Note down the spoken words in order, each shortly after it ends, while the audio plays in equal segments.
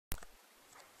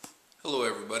Hello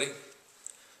everybody.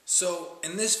 So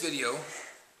in this video,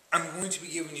 I'm going to be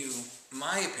giving you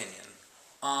my opinion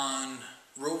on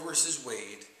Roe versus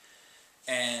Wade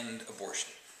and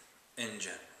abortion in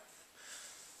general.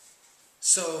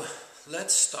 So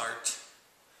let's start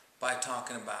by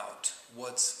talking about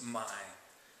what's my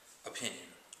opinion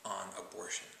on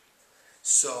abortion.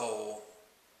 So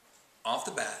off the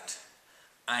bat,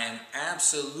 I am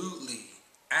absolutely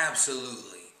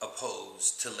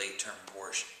opposed to late-term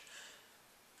abortion.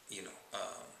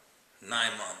 9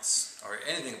 months, or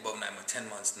anything above 9 months, 10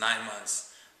 months, 9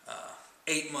 months,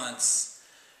 8 months,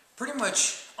 pretty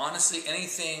much, honestly,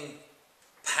 anything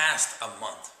past a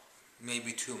month,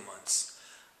 maybe 2 months,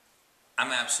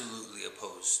 I'm absolutely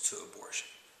opposed to abortion,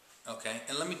 okay?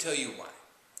 And let me tell you why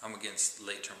I'm against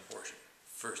late-term abortion,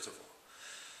 first of all.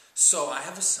 So I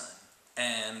have a son,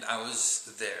 and I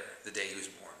was there the day he was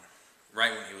born,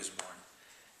 right when he was born,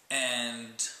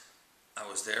 and I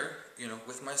was there,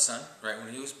 with my son right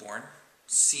when he was born,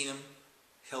 seen him,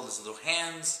 held his little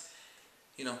hands,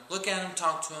 look at him,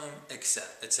 talk to him,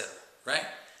 etc., right?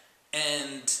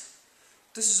 And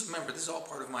this is all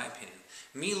part of my opinion.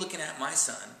 Me looking at my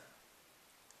son,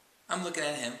 I'm looking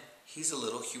at him, he's a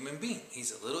little human being.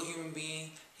 He's a little human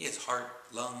being, he has heart,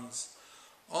 lungs,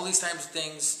 all these types of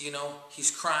things,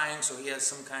 he's crying, so he has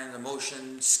some kind of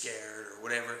emotion, scared, or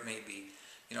whatever it may be.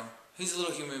 He's a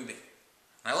little human being.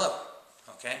 I love him.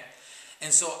 Okay?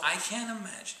 And so I can't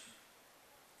imagine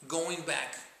going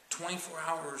back 24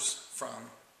 hours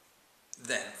from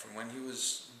when he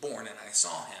was born and I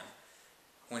saw him,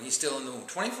 when he's still in the womb.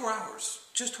 24 hours,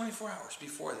 just 24 hours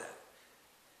before that.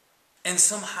 And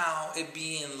somehow it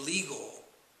being legal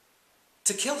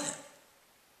to kill him.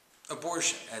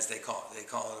 Abortion, as they call it. They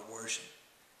call it abortion.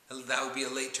 That would be a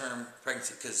late-term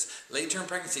pregnancy, because late-term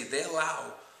pregnancy, they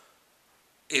allow,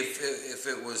 if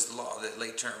it was the law that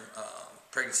late-term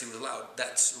pregnancy was allowed,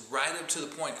 that's right up to the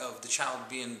point of the child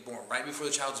being born. Right before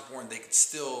the child is born, they could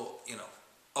still,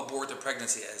 abort the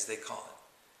pregnancy, as they call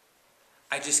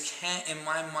it. I just can't, in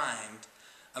my mind,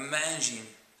 imagine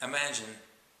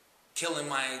killing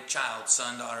my child,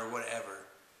 son, daughter, whatever.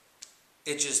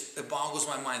 It boggles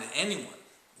my mind that anyone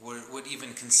would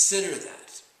even consider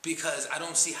that, because I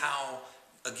don't see how,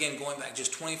 again, going back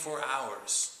just 24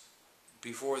 hours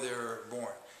before they're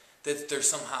born, that they're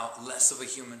somehow less of a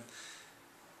human,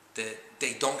 that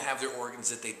they don't have their organs,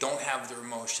 that they don't have their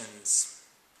emotions,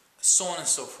 so on and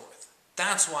so forth.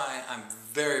 That's why I'm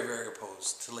very, very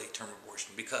opposed to late-term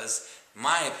abortion, because, in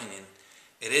my opinion,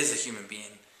 it is a human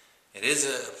being, it is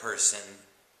a person,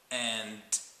 and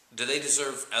do they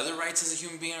deserve other rights as a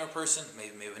human being or a person?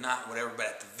 Maybe, maybe not, whatever, but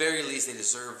at the very least, they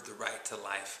deserve the right to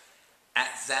life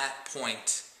at that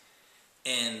point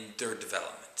in their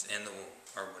development, in the womb,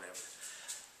 or whatever.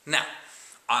 Now,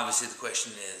 obviously the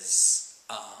question is,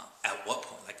 at what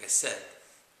point, like I said,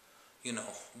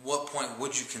 what point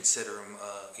would you consider him,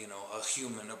 a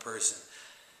human, a person?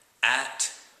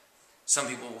 Some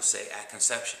people will say at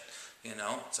conception,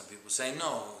 some people say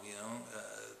no,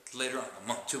 later on, a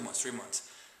month, 2 months, 3 months.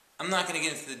 I'm not going to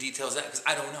get into the details of that, because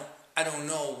I don't know. I don't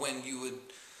know when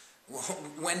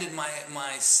did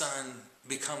my son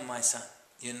become my son?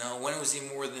 When was he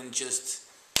more than just,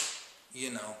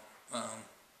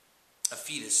 a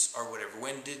fetus or whatever?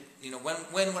 When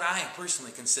would I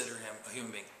personally consider him a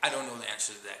human being? I don't know the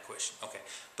answer to that question. Okay,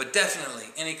 but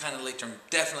definitely any kind of late term,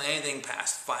 definitely anything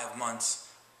past 5 months,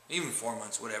 even 4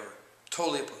 months, whatever,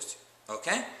 totally opposed to.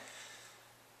 Okay.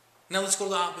 Now let's go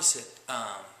to the opposite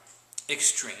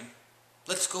extreme.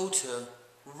 Let's go to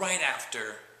right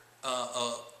after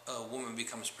a woman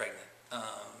becomes pregnant.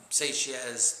 Say she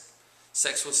has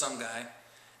sex with some guy,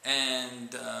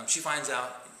 and she finds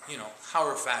out,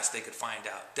 however fast they could find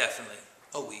out, definitely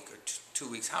a week or 2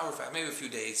 weeks, however fast, maybe a few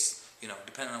days,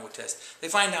 depending on what test. They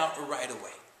find out right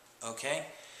away, okay?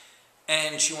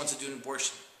 And she wants to do an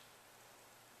abortion.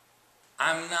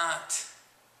 I'm not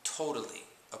totally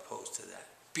opposed to that,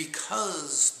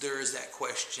 because there is that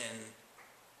question,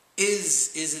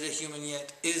 is it a human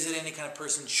yet? Is it any kind of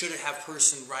person? Should it have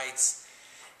person rights?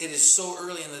 It is so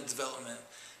early in the development,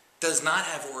 does not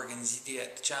have organs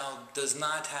yet. The child does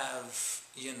not have,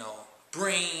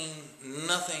 brain,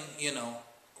 nothing,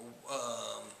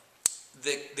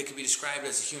 that could be described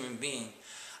as a human being.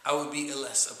 I would be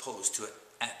less opposed to it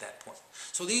at that point.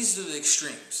 So these are the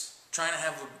extremes. Trying to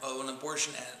have an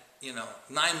abortion at,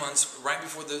 9 months, right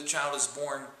before the child is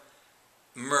born,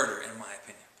 murder, in my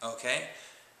opinion, okay?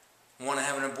 Want to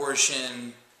have an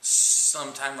abortion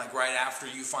sometime like right after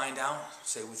you find out,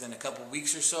 say within a couple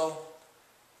weeks or so,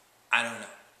 I don't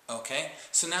know, okay?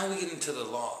 So now we get into the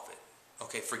law of it,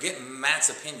 okay? Forget Matt's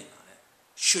opinion on it.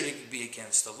 Should it be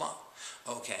against the law?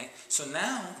 Okay, so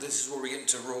now this is where we get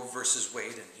into Roe versus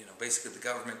Wade, and basically the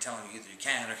government telling you either you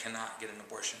can or cannot get an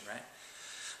abortion, right?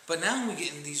 But now we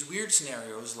get in these weird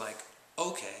scenarios like,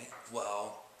 okay,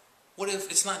 well, what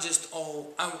if it's not just,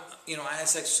 I had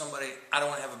sex with somebody, I don't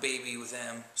want to have a baby with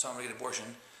them, so I'm going to get an abortion.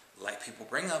 Like people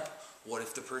bring up, what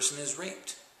if the person is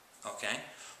raped? Okay,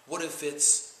 what if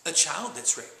it's a child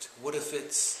that's raped? What if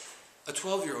it's a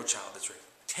 12-year-old child that's raped?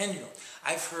 10-year-old.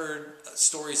 I've heard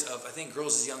stories of, I think,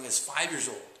 girls as young as 5 years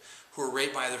old who are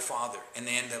raped by their father and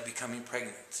they end up becoming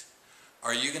pregnant.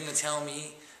 Are you going to tell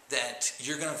me that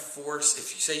you're going to force,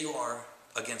 if you say you are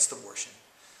against abortion,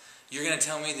 you're going to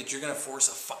tell me that you're going to force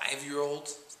a 5-year-old,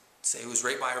 say who was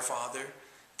raped by her father,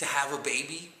 to have a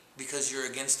baby because you're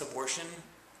against abortion?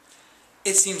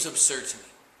 It seems absurd to me.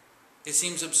 It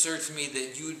seems absurd to me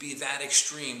that you would be that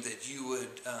extreme, that you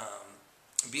would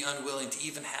be unwilling to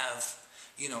even have,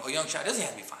 a young child. It doesn't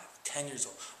have to be 5, 10 years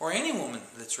old. Or any woman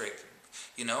that's raped.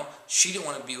 She didn't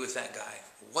want to be with that guy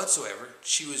whatsoever.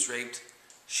 She was raped.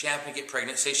 She happened to get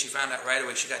pregnant. Say she found out right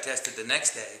away. She got tested the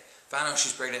next day. Found out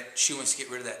she's pregnant. She wants to get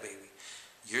rid of that baby.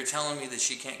 You're telling me that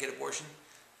she can't get abortion?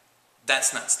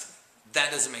 That's nuts to me.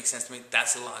 That doesn't make sense to me.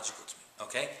 That's illogical to me.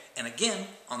 Okay? And again,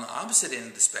 on the opposite end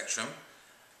of the spectrum,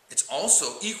 it's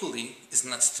also equally as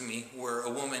nuts to me where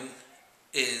a woman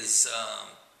is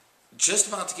just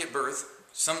about to give birth,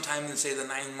 sometime in, say, the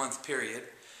 9-month period,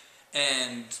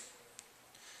 and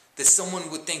that someone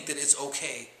would think that it's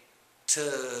okay to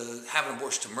have an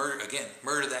abortion, to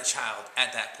murder that child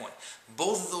at that point.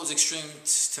 Both of those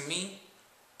extremes, to me,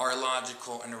 are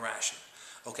illogical and irrational.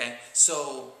 Okay?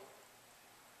 So,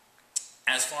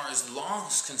 as far as the law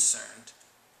is concerned,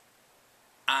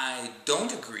 I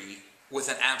don't agree with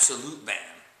an absolute ban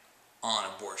on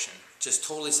abortion. Just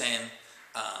totally saying,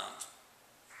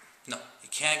 no, you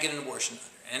can't get an abortion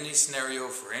under any scenario,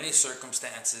 for any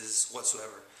circumstances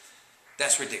whatsoever.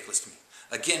 That's ridiculous to me.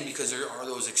 Again, because there are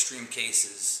those extreme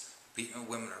cases,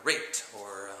 women are raped,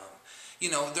 or,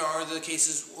 there are the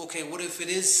cases, okay, what if it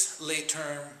is late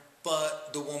term,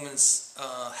 but the woman's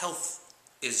health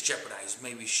is jeopardized?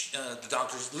 Maybe the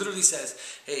doctor literally says,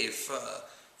 hey, if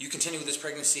you continue with this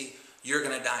pregnancy, you're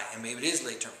going to die. And maybe it is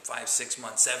late term, 5, 6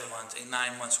 months, 7 months, 8,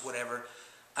 9 months, whatever.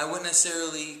 I wouldn't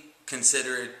necessarily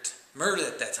consider it murder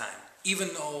at that time, even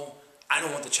though I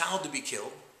don't want the child to be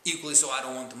killed. Equally so, I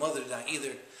don't want the mother to die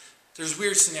either. There's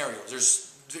weird scenarios.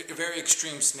 There's very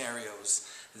extreme scenarios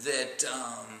that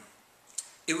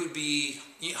it would be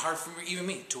hard for even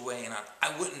me to weigh in on.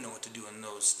 I wouldn't know what to do in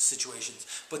those situations.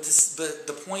 But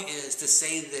the point is to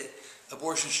say that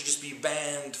abortion should just be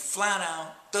banned flat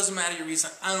out. Doesn't matter your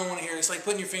reason. I don't want to hear it. It's like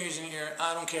putting your fingers in your ear.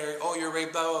 I don't care. Oh, you're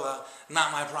raped, blah, blah, blah.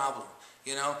 Not my problem.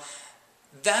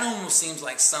 That almost seems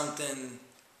like something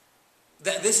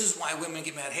that this is why women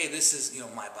get mad. Hey, this is,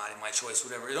 my body, my choice,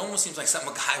 whatever. It almost seems like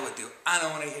something a guy would do. I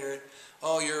don't want to hear it.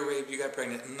 Oh, you're raped, you got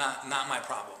pregnant. Not my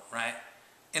problem, right?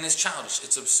 And it's childish.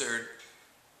 It's absurd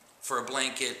for a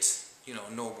blanket,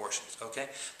 no abortions, okay?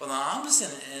 But on the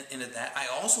opposite end of that, I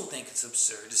also think it's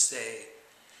absurd to say,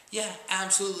 yeah,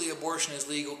 absolutely, abortion is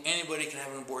legal. Anybody can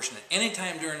have an abortion at any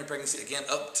time during the pregnancy. Again,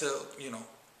 up to,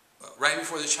 right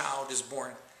before the child is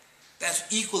born.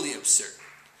 That's equally absurd.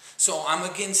 So I'm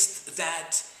against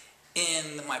that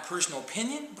in my personal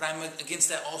opinion, but I'm against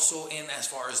that also in as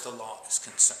far as the law is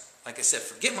concerned. Like I said,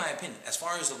 forget my opinion. As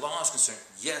far as the law is concerned,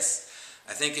 yes,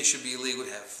 I think it should be illegal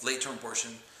to have late-term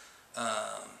abortion,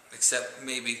 except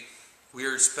maybe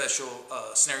weird special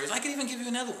scenarios. I could even give you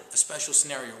another one, a special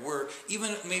scenario where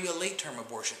even maybe a late-term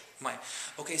abortion might.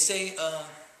 Okay, say a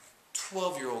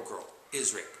 12-year-old girl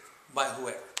is raped by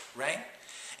whoever, right?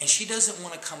 And she doesn't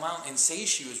want to come out and say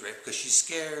she was raped because she's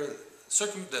scared,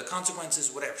 the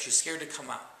consequences, whatever. She's scared to come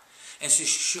out. And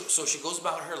so she goes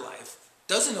about her life,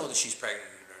 doesn't know that she's pregnant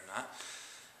or not.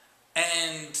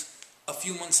 And a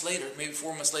few months later, maybe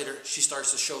 4 months later, she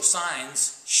starts to show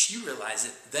signs. She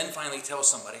realizes it, then finally tells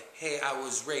somebody, hey, I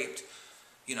was raped.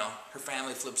 Her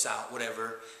family flips out,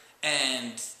 whatever.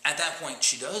 And at that point,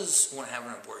 she does want to have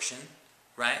an abortion.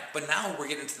 Right? But now we're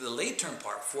getting to the late term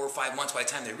part, 4 or 5 months by the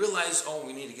time they realize, oh,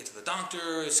 we need to get to the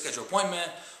doctor, schedule an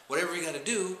appointment, whatever you got to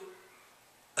do.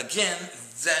 Again,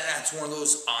 that's one of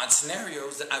those odd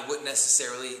scenarios that I would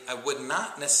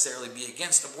not necessarily be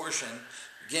against abortion.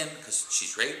 Again, because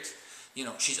she's raped,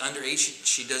 she's underage,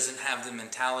 she doesn't have the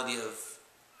mentality of,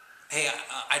 hey,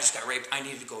 I just got raped, I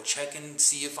need to go check and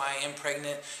see if I am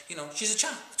pregnant. She's a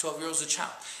child, 12-year-old's a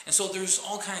child. And so there's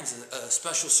all kinds of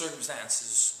special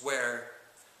circumstances where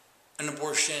an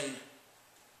abortion,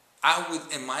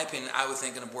 in my opinion, I would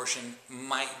think an abortion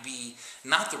might be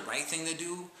not the right thing to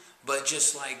do, but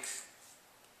just like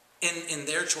in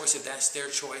their choice, if that's their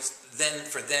choice, then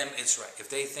for them it's right. If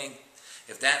they think,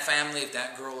 if that family, if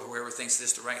that girl or whoever thinks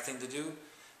this is the right thing to do,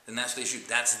 then that's the issue.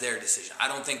 That's their decision. I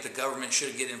don't think the government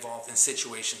should get involved in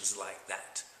situations like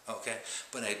that. Okay,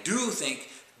 but I do think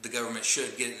the government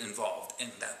should get involved,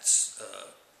 and that's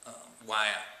why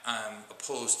I'm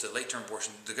opposed to late-term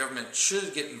abortion. The government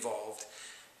should get involved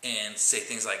and say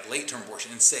things like late-term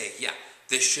abortion and say, yeah,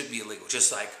 this should be illegal,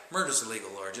 just like murder is illegal,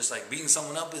 or just like beating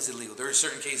someone up is illegal. There are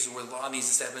certain cases where the law needs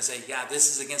to step in and say, yeah, this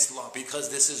is against the law because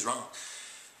this is wrong.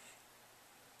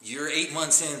 You're 8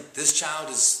 months in, this child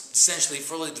is essentially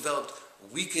fully developed.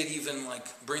 We could even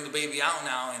like bring the baby out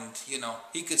now and, you know,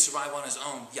 he could survive on his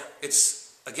own. Yeah,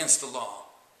 it's against the law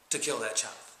to kill that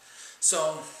child.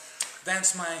 So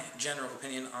that's my general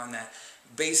opinion on that.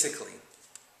 Basically,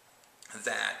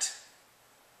 that,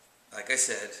 like I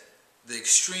said, the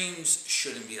extremes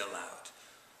shouldn't be allowed.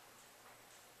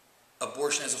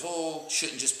 Abortion as a whole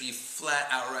shouldn't just be flat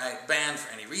outright banned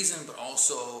for any reason, but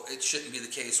also it shouldn't be the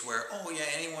case where, oh yeah,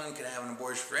 anyone can have an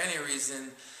abortion for any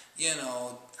reason, you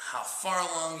know, how far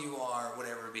along you are,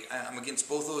 whatever it be. I'm against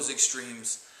both those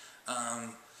extremes.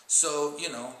 So, you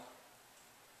know,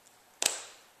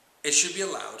 it should be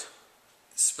allowed,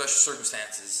 special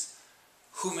circumstances.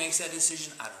 Who makes that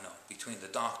decision? I don't know. Between the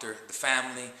doctor, the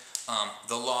family,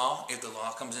 the law. If the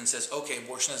law comes in and says, okay,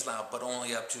 abortion is allowed, but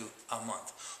only up to a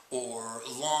month. Or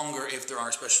longer if there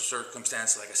are special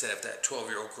circumstances, like I said, if that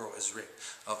 12-year-old girl is raped.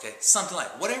 Okay, something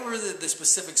like whatever the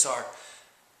specifics are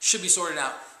should be sorted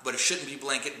out, but it shouldn't be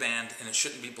blanket banned, and it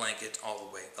shouldn't be blanket all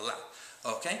the way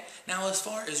allowed. Okay? Now, as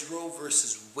far as Roe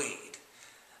versus Wade,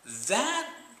 that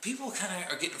people kind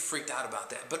of are getting freaked out about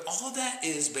that. But all that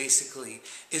is basically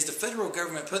is the federal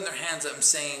government putting their hands up and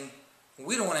saying,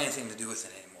 we don't want anything to do with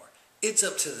it anymore. It's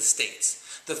up to the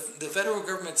states. The federal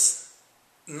government's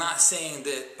not saying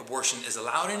that abortion is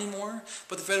allowed anymore,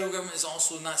 but the federal government is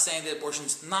also not saying that abortion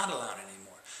is not allowed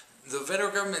anymore. The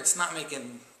federal government's not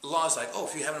making laws like, oh,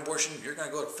 if you have an abortion, you're going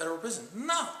to go to federal prison.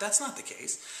 No, that's not the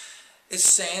case. It's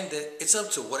saying that it's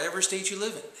up to whatever state you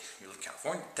live in. You live in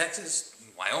California, Texas,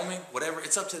 Wyoming, whatever,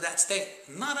 it's up to that state.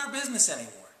 Not our business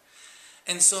anymore.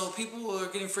 And so people are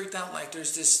getting freaked out like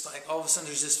there's this, like all of a sudden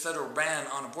there's this federal ban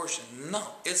on abortion. No,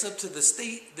 it's up to the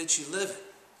state that you live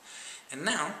in. And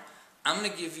now, I'm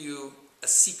going to give you a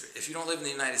secret. If you don't live in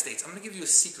the United States, I'm going to give you a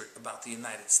secret about the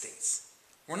United States.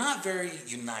 We're not very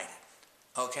united,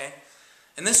 okay?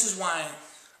 And this is why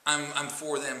I'm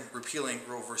for them repealing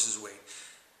Roe versus Wade.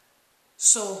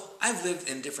 So I've lived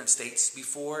in different states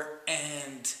before,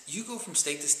 and you go from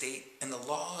state to state, and the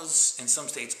laws in some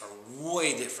states are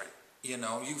way different. You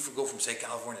know, you go from, say,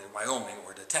 California to Wyoming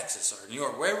or to Texas or New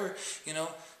York, wherever, you know,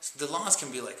 the laws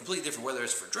can be like completely different, whether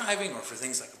it's for driving or for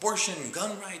things like abortion,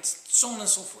 gun rights, so on and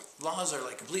so forth. Laws are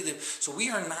like completely, so we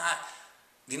are not,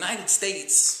 the United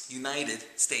States,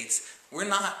 we're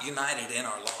not united in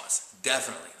our laws.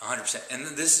 Definitely, 100%.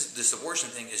 And this abortion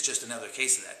thing is just another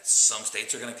case of that. Some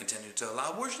states are going to continue to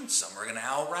allow abortion, some are going to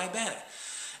outright ban it.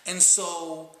 And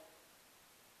so,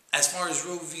 as far as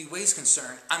Roe v. Wade is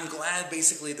concerned, I'm glad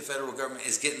basically the federal government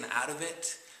is getting out of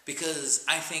it, because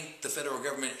I think the federal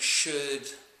government should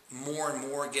more and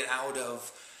more get out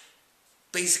of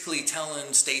basically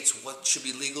telling states what should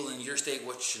be legal in your state,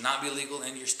 what should not be legal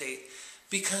in your state,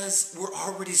 because we're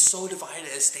already so divided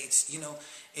as states. You know,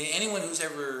 anyone who's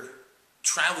ever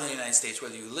traveled in the United States,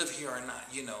 whether you live here or not,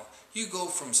 you know, you go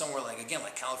from somewhere like, again,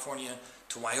 like California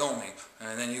to Wyoming,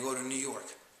 and then you go to New York.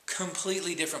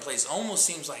 Completely different place. Almost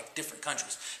seems like different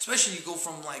countries. Especially you go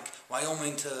from like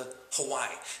Wyoming to Hawaii.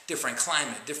 Different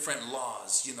climate, different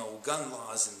laws, you know, gun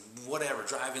laws and whatever,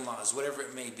 driving laws, whatever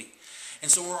it may be.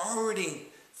 And so we're already,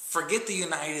 forget the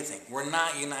united thing. We're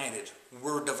not united.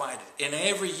 We're divided. And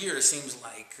every year it seems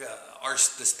like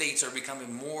the states are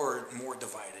becoming more and more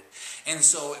divided. And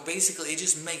so basically it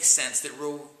just makes sense that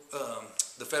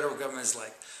the federal government is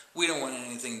like, we don't want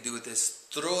anything to do with this.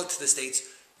 Throw it to the states.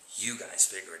 You guys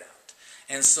figure it out.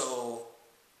 And so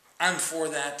I'm for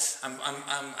that.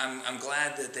 I'm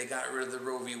glad that they got rid of the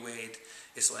Roe v. Wade.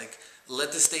 It's like,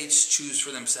 let the states choose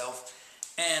for themselves.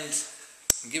 And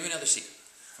I'll give you another secret.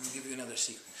 I'm gonna give you another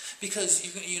secret. Because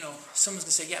you know, someone's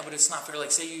gonna say, yeah, but it's not fair.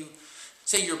 Like say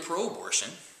you're pro-abortion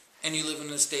and you live in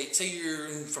a state, say you're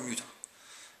from Utah.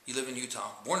 You live in Utah,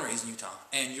 born and raised in Utah,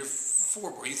 and you're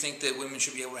for abortion. You think that women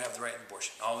should be able to have the right to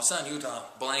abortion. All of a sudden, Utah,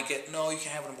 blanket, no, you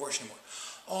can't have an abortion anymore.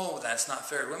 Oh, that's not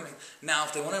fair to women. Now,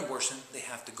 if they want an abortion, they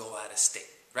have to go out of state,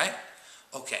 right?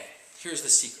 Okay, here's the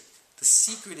secret. The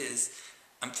secret is,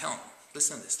 I'm telling you,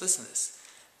 listen to this.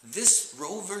 This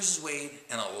Roe versus Wade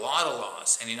and a lot of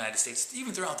laws in the United States,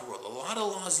 even throughout the world, a lot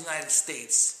of laws in the United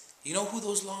States, you know who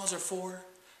those laws are for?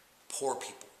 Poor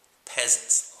people.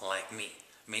 peasants like me,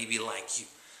 maybe like you.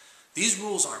 These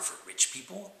rules aren't for rich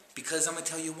people, because I'm going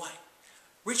to tell you why.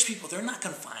 Rich people, they're not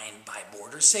confined by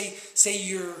borders. Say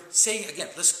again,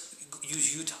 let's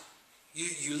use Utah.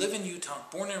 You live in Utah,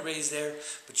 born and raised there,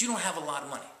 but you don't have a lot of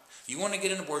money. You want to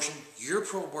get an abortion, you're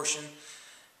pro-abortion,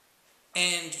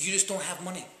 and you just don't have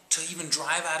money to even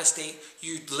drive out of state.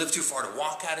 You live too far to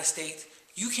walk out of state.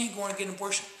 You can't go and get an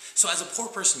abortion. So as a poor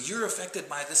person, you're affected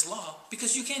by this law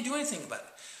because you can't do anything about it.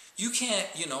 You can't,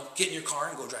 get in your car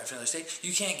and go drive to another state.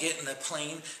 You can't get in a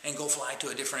plane and go fly to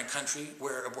a different country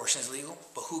where abortion is legal.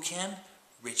 But who can?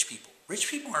 Rich people. Rich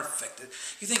people aren't affected.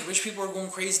 You think rich people are going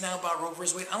crazy now about Roe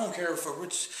vs. Wade? I don't care if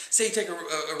say you take a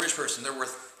rich person, they're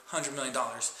worth $100 million.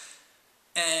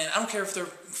 And I don't care if they're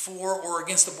for or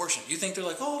against abortion. You think they're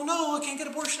like, oh no, I can't get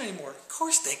abortion anymore. Of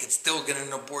course they can still get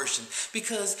an abortion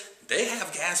because they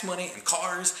have gas money and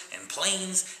cars and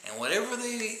planes and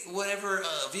whatever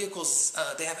vehicles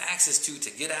they have access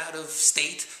to get out of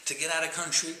state, to get out of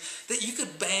country, that you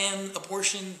could ban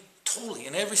abortion totally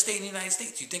in every state in the United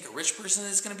States. You think a rich person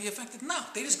is going to be affected? No,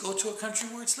 they just go to a country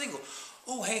where it's legal.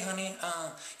 Oh, hey honey,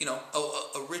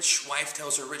 a rich wife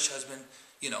tells her rich husband,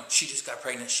 she just got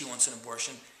pregnant, she wants an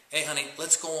abortion. Hey honey,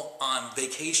 let's go on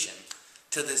vacation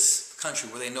to this country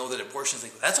where they know that abortion is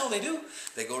legal. That's all they do.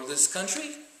 They go to this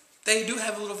country, they do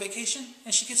have a little vacation,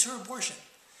 and she gets her abortion.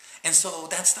 And so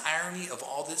that's the irony of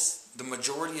all this. The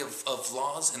majority of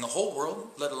laws in the whole world,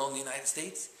 let alone the United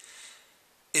States,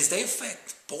 is they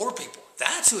affect poor people.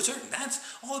 That's who it's hurting. That's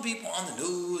all the people on the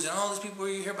news and all those people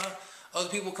you hear about, other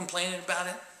people complaining about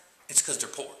it. It's because they're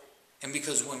poor. And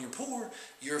because when you're poor,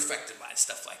 you're affected by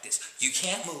stuff like this. You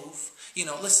can't move.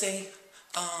 Let's say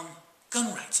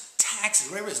gun rights, taxes,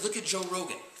 whatever it is. Look at Joe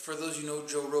Rogan. For those of you who know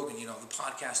Joe Rogan, the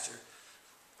podcaster.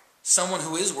 Someone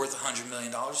who is worth $100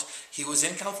 million. He was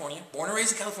in California, born and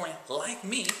raised in California, like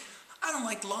me. I don't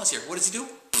like the laws here. What does he do?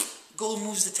 Go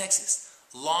moves to Texas.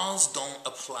 Laws don't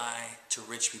apply to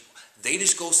rich people. They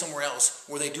just go somewhere else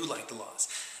where they do like the laws.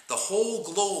 The whole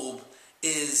globe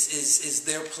is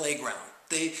their playground.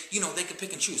 They could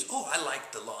pick and choose. Oh, I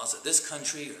like the laws of this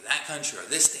country or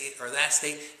this state or that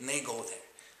state, and they go there.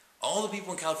 All the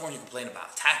people in California complain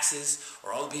about taxes,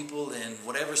 or all the people in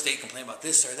whatever state complain about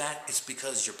this or that. It's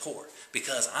because you're poor.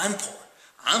 Because I'm poor.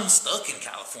 I'm stuck in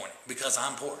California because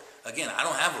I'm poor. Again, I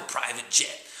don't have a private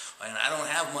jet, and I don't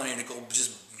have money to go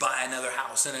just buy another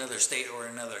house in another state or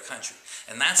another country.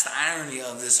 And that's the irony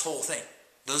of this whole thing.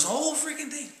 This whole freaking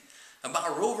thing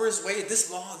about Roe vs. Wade,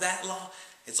 this law, that law,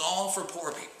 it's all for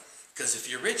poor people. Because if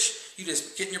you're rich, you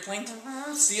just get in your plane,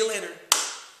 see you later.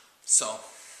 So,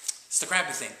 it's the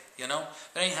crappy thing,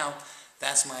 But anyhow,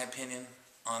 that's my opinion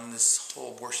on this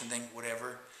whole abortion thing,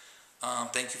 whatever.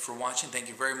 Thank you for watching. Thank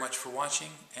you very much for watching,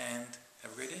 and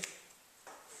have a great day.